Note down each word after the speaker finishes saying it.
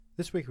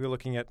This week we're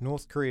looking at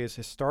North Korea's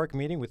historic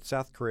meeting with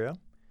South Korea,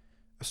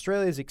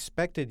 Australia's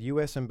expected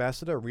US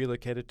ambassador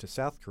relocated to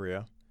South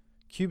Korea,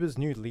 Cuba's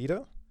new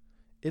leader,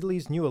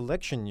 Italy's new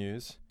election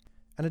news,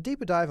 and a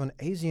deeper dive on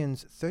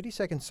ASEAN's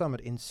 32nd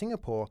summit in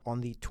Singapore on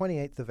the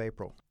 28th of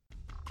April.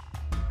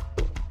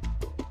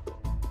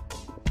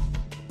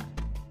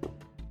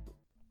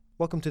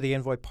 Welcome to the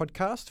Envoy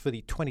podcast for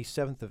the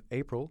 27th of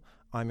April.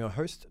 I'm your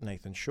host,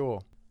 Nathan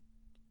Shaw.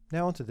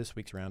 Now on to this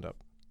week's roundup.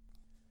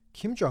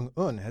 Kim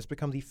Jong-un has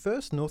become the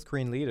first North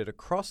Korean leader to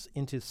cross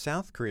into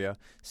South Korea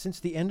since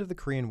the end of the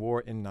Korean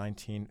War in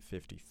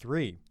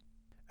 1953.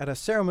 At a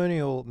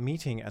ceremonial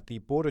meeting at the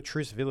border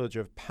truce village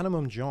of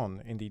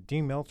Panmunjom in the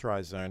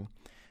demilitarized zone,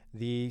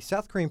 the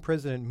South Korean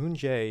President Moon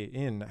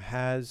Jae-in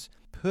has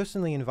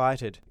personally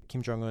invited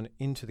Kim Jong-un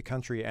into the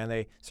country, and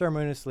they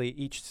ceremoniously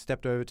each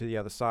stepped over to the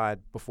other side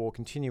before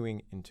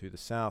continuing into the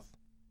south.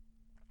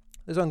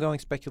 There's ongoing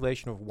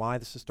speculation of why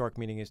this historic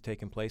meeting has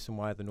taken place and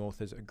why the North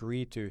has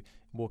agreed to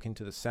walk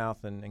into the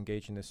South and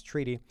engage in this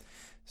treaty.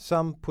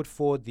 Some put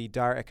forward the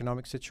dire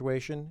economic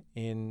situation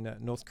in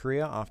North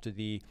Korea after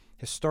the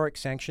historic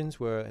sanctions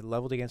were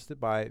leveled against it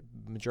by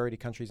majority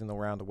countries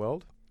around the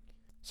world.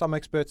 Some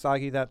experts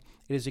argue that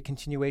it is a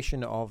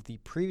continuation of the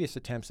previous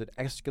attempts at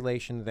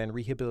escalation, then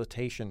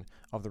rehabilitation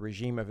of the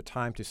regime over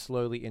time to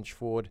slowly inch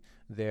forward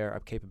their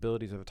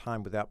capabilities over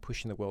time without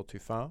pushing the world too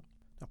far.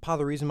 Now, part of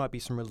the reason might be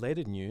some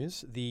related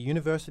news. The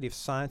University of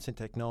Science and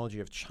Technology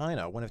of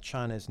China, one of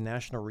China's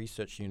national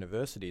research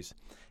universities,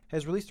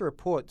 has released a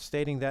report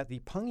stating that the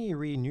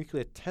Punggye-ri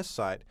nuclear test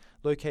site,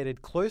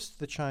 located close to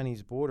the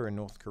Chinese border in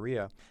North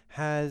Korea,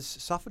 has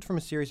suffered from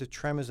a series of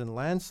tremors and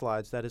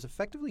landslides that has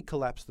effectively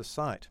collapsed the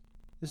site.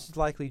 This is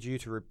likely due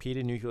to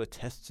repeated nuclear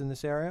tests in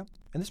this area,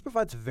 and this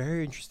provides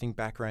very interesting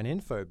background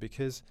info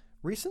because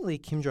recently,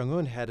 Kim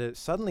Jong-un had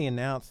suddenly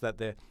announced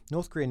that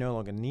North Korea no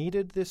longer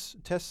needed this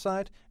test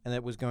site and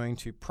that was going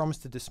to promise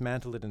to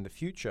dismantle it in the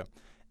future.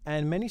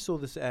 And many saw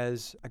this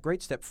as a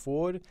great step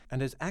forward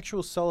and as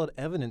actual solid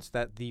evidence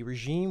that the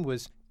regime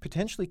was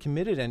potentially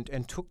committed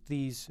and took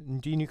these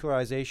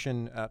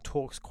denuclearization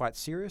talks quite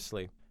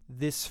seriously.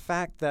 This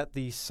fact that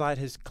the site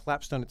has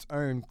collapsed on its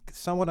own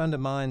somewhat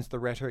undermines the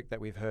rhetoric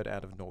that we've heard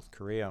out of North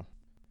Korea.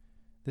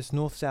 This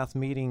North-South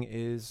meeting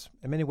is,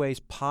 in many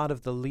ways, part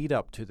of the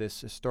lead-up to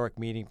this historic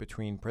meeting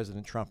between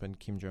President Trump and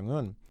Kim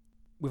Jong-un.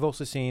 We've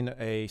also seen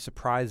a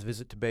surprise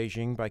visit to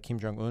Beijing by Kim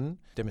Jong-un,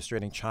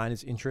 demonstrating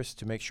China's interest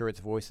to make sure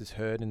its voice is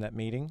heard in that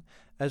meeting,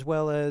 as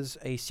well as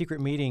a secret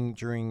meeting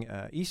during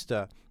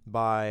Easter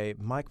by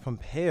Mike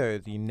Pompeo,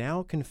 the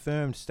now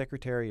confirmed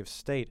Secretary of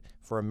State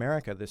for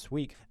America this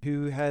week,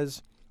 who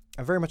has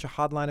very much a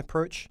hardline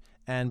approach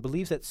and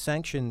believes that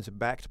sanctions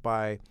backed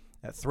by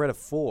threat of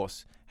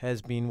force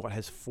has been what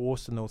has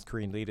forced the North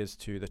Korean leaders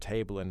to the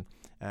table, and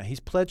he's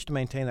pledged to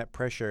maintain that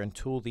pressure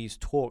until these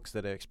talks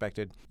that are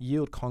expected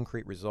yield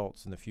concrete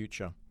results in the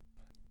future.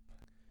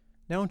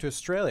 Now into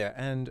Australia,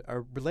 and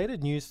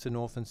related news to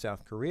North and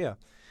South Korea.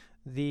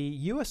 The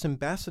US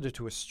ambassador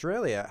to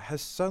Australia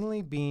has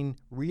suddenly been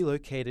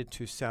relocated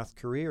to South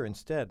Korea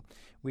instead.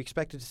 We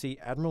expected to see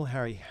Admiral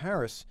Harry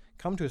Harris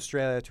come to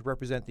Australia to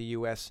represent the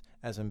US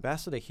as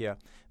ambassador here,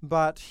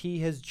 but he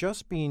has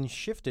just been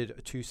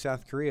shifted to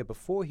South Korea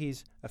before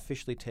he's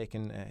officially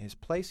taken his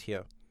place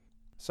here.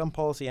 Some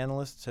policy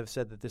analysts have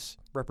said that this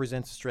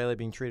represents Australia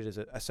being treated as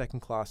a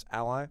second-class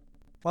ally.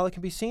 While it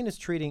can be seen as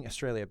treating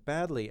Australia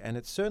badly, and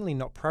it's certainly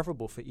not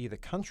preferable for either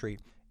country,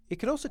 it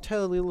could also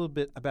tell a little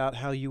bit about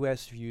how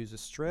US views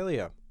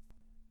Australia.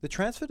 The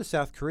transfer to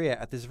South Korea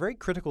at this very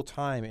critical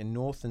time in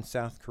North and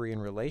South Korean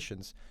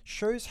relations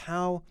shows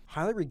how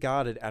highly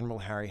regarded Admiral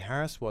Harry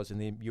Harris was in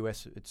the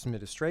US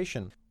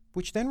administration,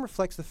 which then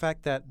reflects the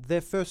fact that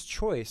their first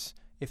choice,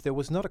 if there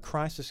was not a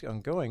crisis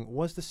ongoing,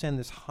 was to send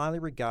this highly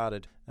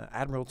regarded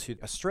admiral to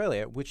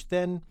Australia, which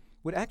then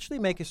would actually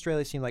make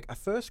Australia seem like a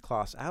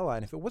first-class ally.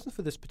 And if it wasn't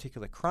for this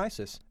particular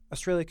crisis,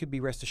 Australia could be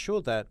rest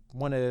assured that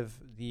one of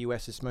the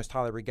US's most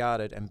highly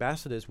regarded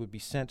ambassadors would be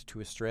sent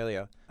to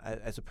Australia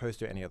as opposed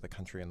to any other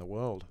country in the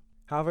world.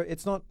 However,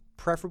 it's not a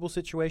preferable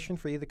situation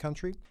for either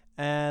country,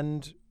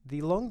 and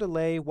the long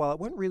delay, while it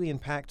won't really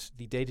impact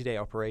the day-to-day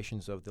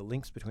operations of the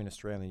links between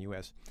Australia and the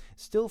US,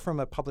 still from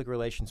a public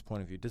relations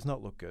point of view does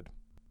not look good.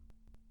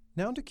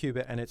 Now on to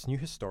Cuba and its new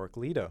historic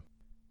leader.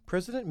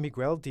 President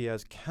Miguel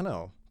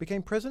Diaz-Canel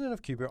became president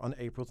of Cuba on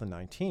April the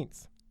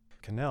 19th.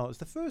 Canel is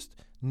the first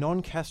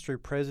non-Castro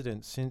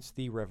president since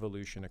the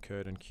revolution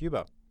occurred in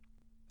Cuba.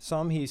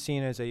 Some he is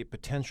seen as a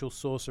potential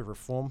source of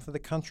reform for the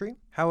country.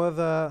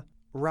 However,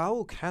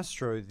 Raul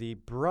Castro, the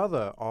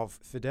brother of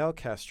Fidel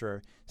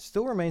Castro,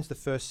 still remains the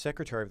first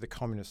secretary of the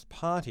Communist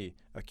Party,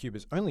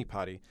 Cuba's only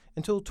party,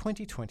 until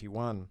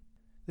 2021.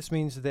 This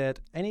means that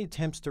any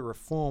attempts to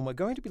reform are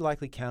going to be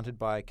likely countered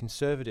by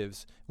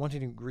conservatives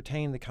wanting to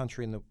retain the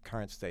country in the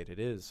current state it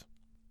is.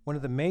 One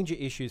of the major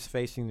issues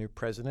facing the new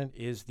president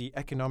is the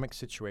economic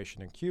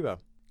situation in Cuba.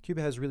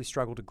 Cuba has really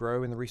struggled to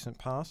grow in the recent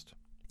past.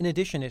 In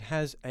addition, it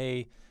has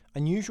an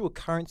unusual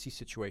currency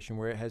situation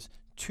where it has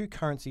two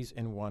currencies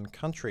in one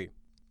country.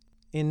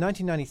 In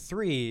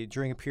 1993,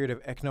 during a period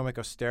of economic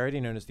austerity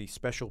known as the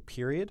Special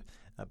Period,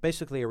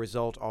 basically a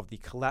result of the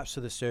collapse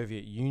of the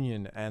Soviet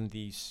Union and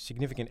the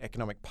significant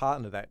economic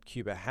partner that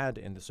Cuba had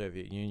in the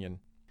Soviet Union.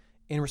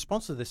 In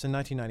response to this, in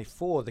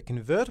 1994, the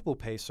convertible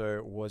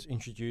peso was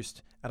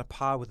introduced at a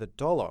par with the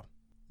dollar.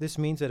 This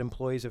means that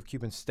employees of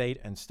Cuban state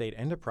and state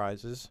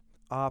enterprises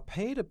are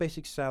paid a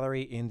basic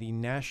salary in the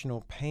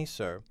national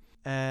peso,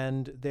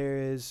 and there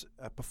is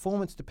a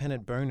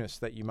performance-dependent bonus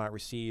that you might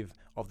receive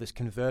of this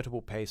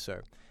convertible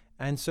peso.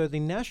 And so the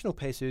national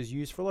peso is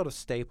used for a lot of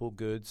staple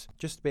goods,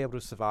 just to be able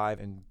to survive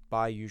and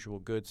buy usual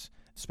goods,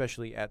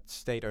 especially at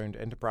state-owned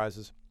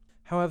enterprises.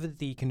 However,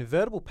 the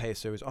convertible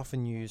peso is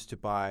often used to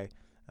buy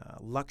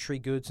luxury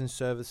goods and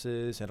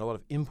services and a lot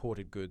of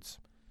imported goods.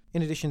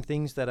 In addition,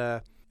 things that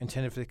are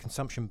intended for the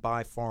consumption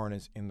by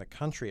foreigners in the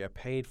country are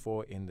paid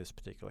for in this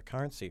particular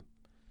currency.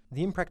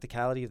 The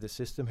impracticality of the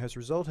system has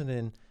resulted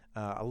in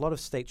a lot of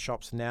state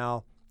shops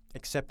now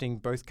accepting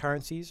both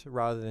currencies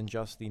rather than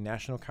just the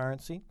national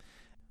currency,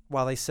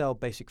 while they sell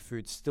basic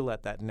foods still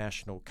at that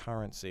national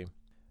currency.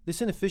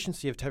 This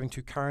inefficiency of having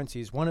two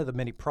currencies is one of the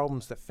many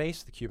problems that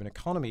face the Cuban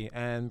economy,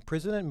 and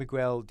President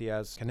Miguel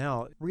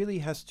Diaz-Canel really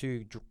has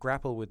to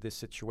grapple with this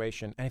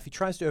situation. And if he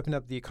tries to open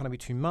up the economy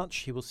too much,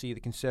 he will see the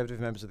conservative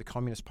members of the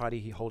Communist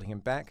Party holding him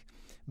back.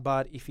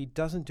 But if he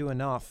doesn't do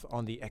enough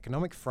on the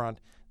economic front,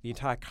 the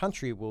entire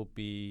country will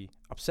be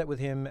upset with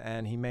him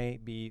and he may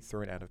be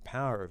thrown out of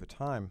power over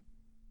time.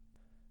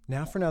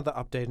 Now for another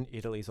update on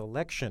Italy's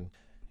election.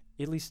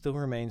 Italy still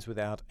remains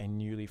without a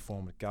newly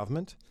formed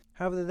government.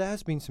 However, there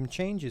has been some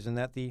changes in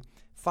that the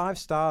Five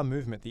Star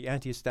Movement, the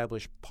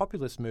anti-established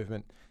populist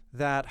movement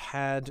that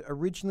had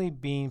originally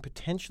been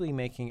potentially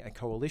making a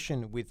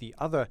coalition with the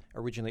other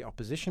originally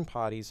opposition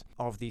parties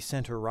of the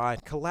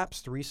centre-right,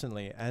 collapsed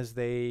recently as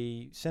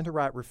the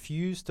centre-right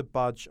refused to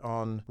budge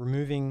on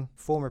removing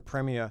former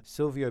Premier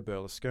Silvio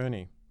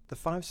Berlusconi. The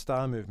Five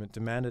Star Movement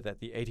demanded that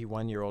the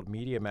 81-year-old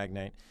media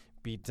magnate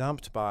be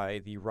dumped by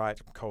the right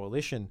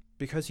coalition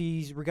because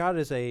he's regarded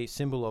as a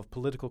symbol of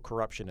political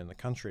corruption in the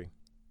country.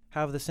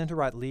 However, the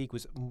centre-right league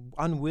was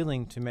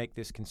unwilling to make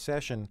this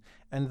concession,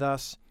 and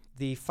thus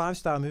the Five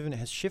Star Movement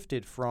has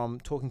shifted from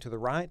talking to the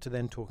right to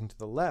then talking to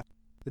the left.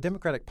 The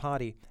Democratic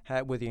Party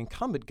were the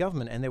incumbent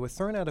government, and they were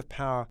thrown out of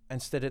power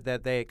and stated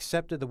that they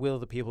accepted the will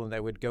of the people and they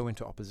would go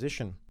into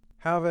opposition.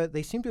 However,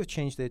 they seem to have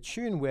changed their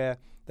tune where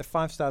the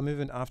Five Star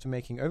Movement, after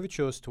making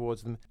overtures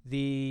towards them,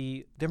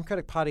 the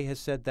Democratic Party has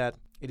said that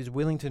it is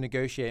willing to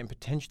negotiate and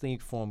potentially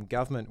form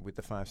government with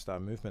the Five Star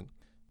Movement.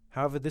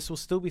 However, this will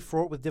still be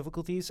fraught with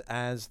difficulties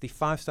as the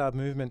Five Star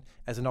Movement,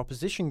 as an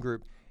opposition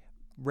group,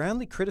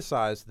 roundly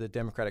criticized the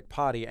Democratic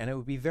Party, and it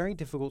would be very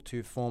difficult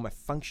to form a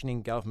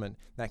functioning government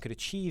that could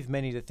achieve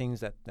many of the things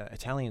that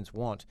Italians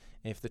want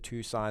if the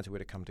two sides were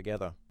to come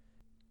together.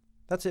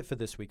 That's it for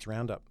this week's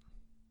Roundup.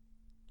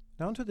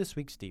 Now on to this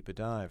week's Deeper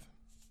Dive.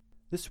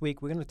 This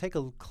week, we're going to take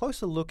a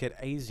closer look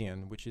at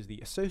ASEAN, which is the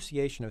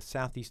Association of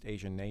Southeast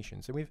Asian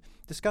Nations. And we've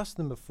discussed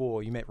them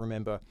before. You may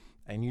remember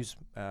a news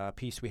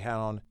piece we had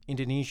on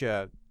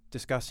Indonesia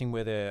discussing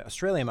whether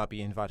Australia might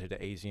be invited to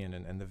ASEAN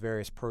and the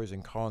various pros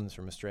and cons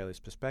from Australia's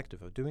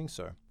perspective of doing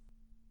so.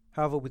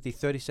 However, with the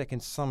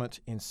 32nd summit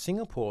in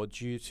Singapore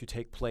due to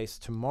take place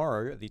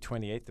tomorrow, the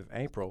 28th of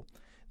April,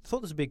 I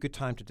thought this would be a good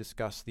time to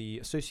discuss the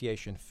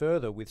association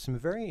further with some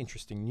very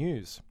interesting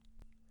news.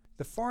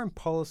 The foreign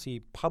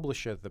policy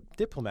publisher, The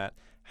Diplomat,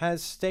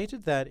 has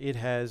stated that it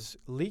has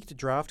leaked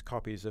draft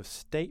copies of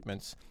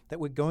statements that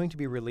were going to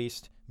be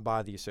released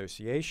by the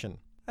association.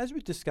 As we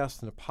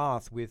discussed in the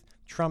past with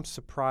Trump's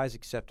surprise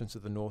acceptance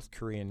of the North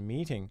Korean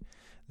meeting,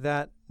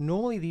 that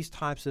normally these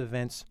types of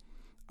events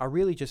are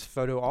really just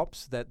photo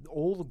ops, that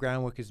all the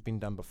groundwork has been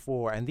done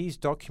before, and these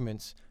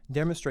documents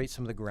demonstrate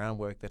some of the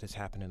groundwork that has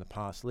happened in the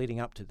past leading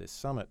up to this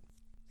summit.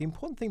 The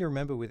important thing to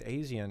remember with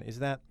ASEAN is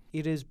that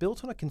it is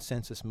built on a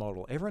consensus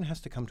model. Everyone has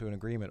to come to an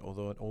agreement,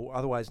 or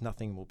otherwise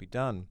nothing will be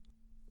done.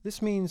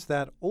 This means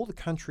that all the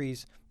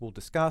countries will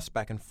discuss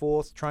back and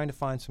forth, trying to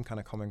find some kind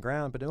of common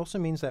ground, but it also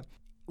means that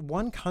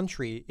one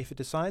country, if it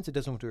decides it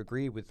doesn't want to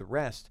agree with the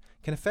rest,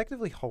 can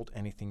effectively halt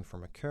anything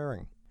from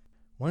occurring.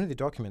 One of the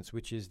documents,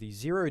 which is the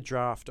zero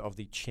draft of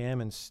the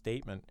chairman's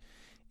statement,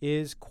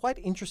 is quite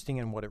interesting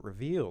in what it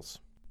reveals.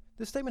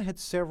 This statement had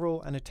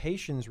several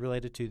annotations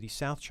related to the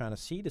South China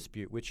Sea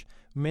dispute, which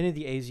many of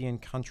the ASEAN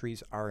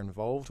countries are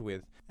involved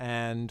with,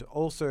 and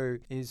also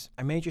is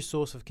a major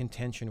source of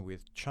contention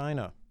with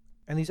China.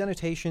 And these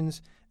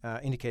annotations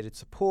indicated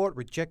support,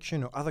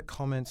 rejection, or other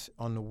comments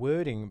on the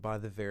wording by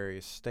the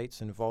various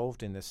states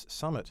involved in this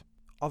summit.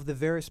 Of the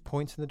various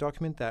points in the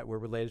document that were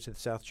related to the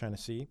South China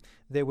Sea,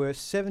 there were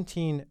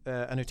 17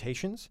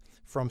 annotations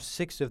from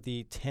 6 of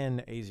the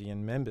 10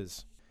 ASEAN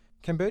members.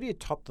 Cambodia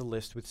topped the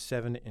list with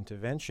 7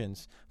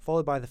 interventions,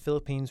 followed by the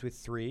Philippines with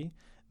 3,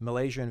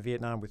 Malaysia and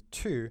Vietnam with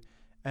 2,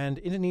 and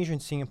Indonesia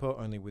and Singapore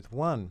only with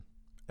 1.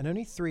 And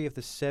only 3 of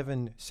the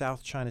 7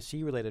 South China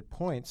Sea-related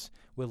points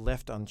were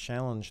left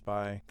unchallenged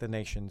by the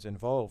nations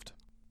involved.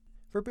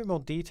 For a bit more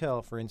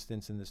detail, for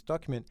instance, in this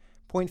document,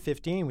 Point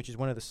 15, which is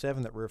one of the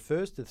 7 that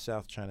refers to the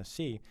South China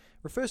Sea,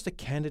 refers to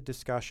candid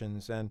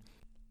discussions, and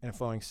in a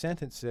following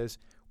sentence says,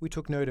 "We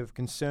took note of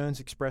concerns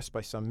expressed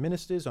by some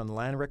ministers on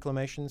land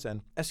reclamations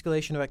and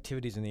escalation of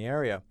activities in the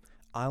area,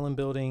 island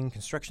building,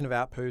 construction of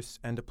outposts,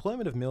 and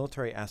deployment of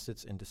military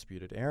assets in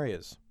disputed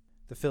areas."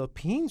 The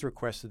Philippines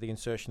requested the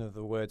insertion of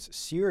the words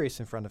serious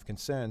in front of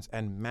concerns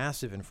and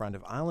massive in front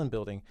of island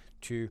building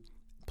to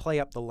play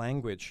up the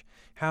language.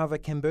 However,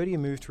 Cambodia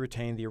moved to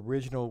retain the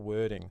original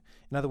wording.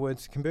 In other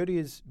words, Cambodia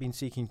has been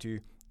seeking to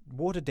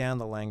water down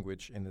the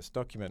language in this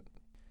document.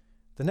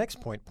 The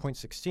next point, point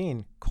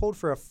 16, called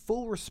for a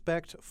full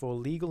respect for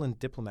legal and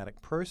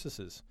diplomatic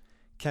processes.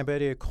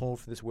 Cambodia called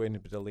for this wording to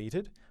be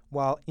deleted,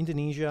 while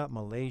Indonesia,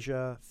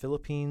 Malaysia,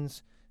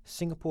 Philippines,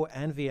 Singapore,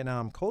 and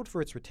Vietnam called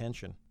for its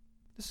retention.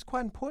 This is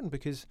quite important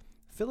because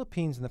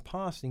Philippines in the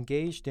past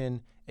engaged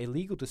in a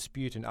legal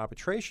dispute and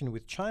arbitration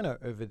with China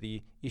over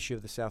the issue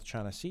of the South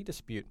China Sea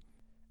dispute.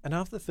 And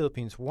after the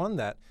Philippines won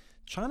that,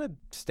 China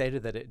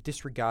stated that it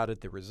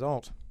disregarded the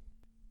result.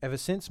 Ever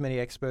since, many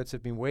experts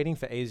have been waiting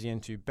for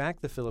ASEAN to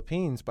back the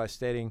Philippines by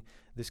stating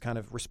this kind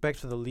of respect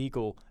for the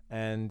legal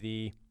and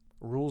the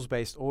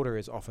rules-based order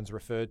is often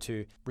referred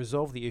to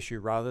resolve the issue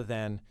rather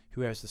than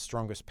who has the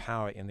strongest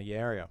power in the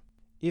area.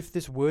 If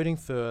this wording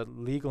for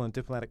legal and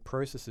diplomatic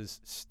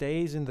processes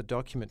stays in the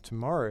document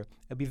tomorrow,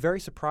 it'd be very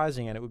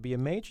surprising, and it would be a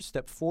major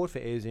step forward for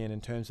ASEAN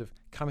in terms of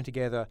coming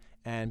together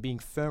and being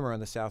firmer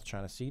on the South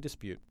China Sea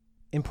dispute.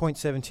 In point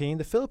 17,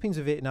 the Philippines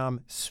and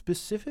Vietnam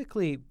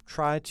specifically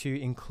tried to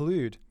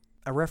include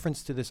a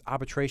reference to this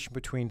arbitration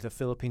between the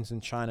Philippines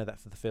and China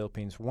that the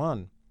Philippines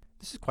won.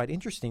 This is quite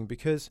interesting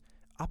because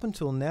up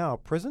until now,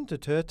 President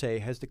Duterte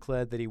has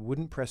declared that he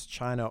wouldn't press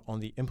China on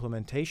the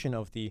implementation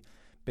of the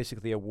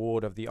basically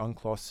award of the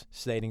UNCLOS,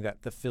 stating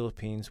that the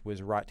Philippines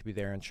was right to be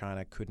there and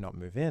China could not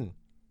move in.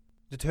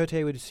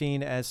 Duterte would be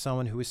seen as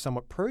someone who is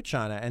somewhat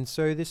pro-China, and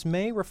so this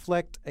may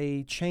reflect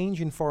a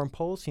change in foreign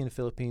policy in the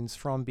Philippines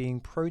from being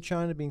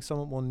pro-China to being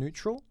somewhat more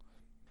neutral.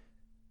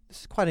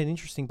 This is quite an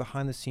interesting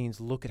behind-the-scenes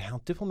look at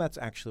how diplomats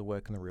actually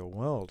work in the real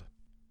world.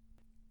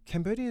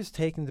 Cambodia has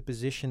taken the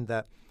position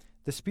that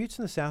disputes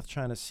in the South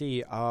China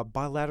Sea are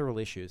bilateral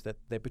issues, that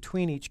they're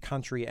between each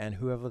country and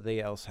whoever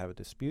they else have a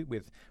dispute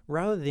with,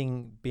 rather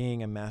than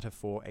being a matter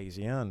for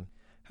ASEAN.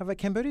 However,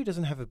 Cambodia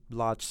doesn't have a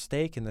large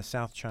stake in the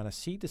South China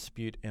Sea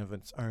dispute of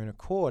its own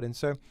accord, and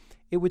so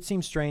it would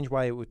seem strange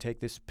why it would take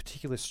this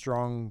particular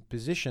strong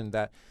position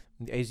that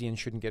the ASEAN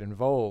shouldn't get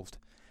involved.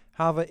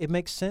 However, it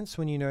makes sense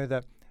when you know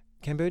that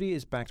Cambodia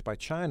is backed by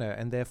China,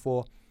 and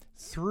therefore,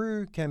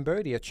 through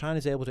Cambodia, China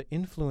is able to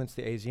influence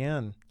the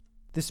ASEAN.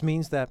 This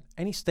means that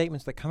any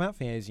statements that come out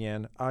from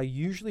ASEAN are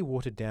usually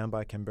watered down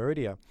by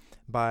Cambodia,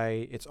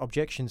 by its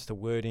objections to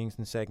wordings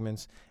and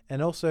segments,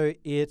 and also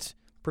it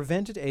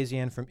prevented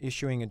ASEAN from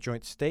issuing a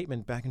joint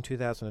statement back in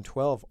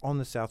 2012 on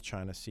the South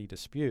China Sea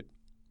dispute.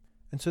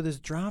 And so this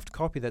draft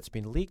copy that's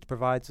been leaked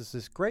provides us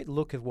this great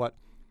look at what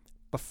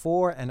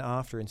before and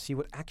after, and see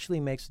what actually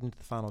makes it into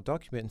the final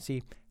document, and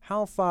see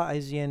how far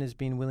ASEAN has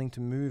been willing to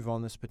move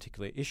on this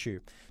particular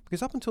issue.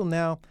 Because up until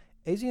now,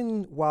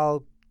 ASEAN,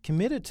 while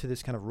committed to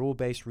this kind of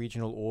rule-based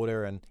regional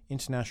order and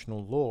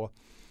international law,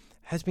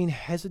 has been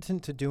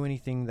hesitant to do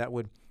anything that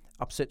would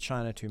upset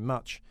China too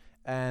much,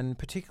 and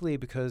particularly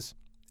because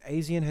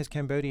ASEAN has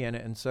Cambodia in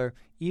it, and so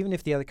even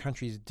if the other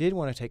countries did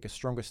want to take a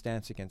stronger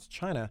stance against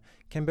China,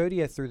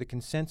 Cambodia, through the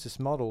consensus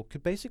model,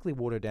 could basically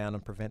water down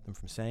and prevent them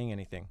from saying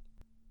anything.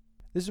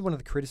 This is one of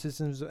the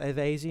criticisms of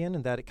ASEAN,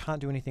 in that it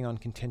can't do anything on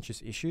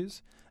contentious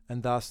issues,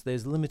 and thus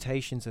there's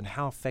limitations in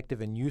how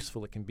effective and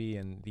useful it can be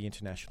in the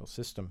international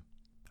system.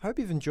 I hope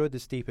you've enjoyed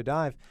this deeper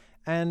dive,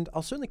 and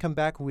I'll certainly come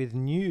back with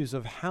news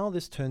of how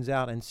this turns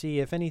out and see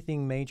if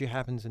anything major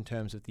happens in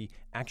terms of the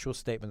actual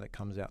statement that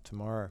comes out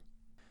tomorrow.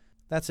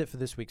 That's it for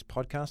this week's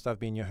podcast. I've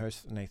been your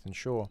host, Nathan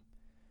Shaw.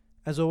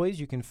 As always,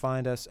 you can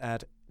find us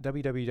at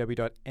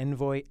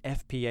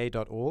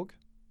www.envoyfpa.org.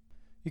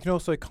 You can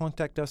also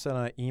contact us on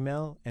our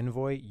email,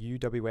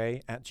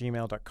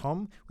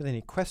 envoyuwa@gmail.com, with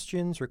any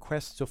questions,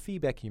 requests, or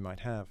feedback you might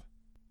have.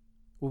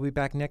 We'll be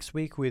back next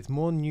week with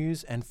more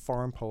news and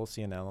foreign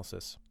policy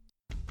analysis.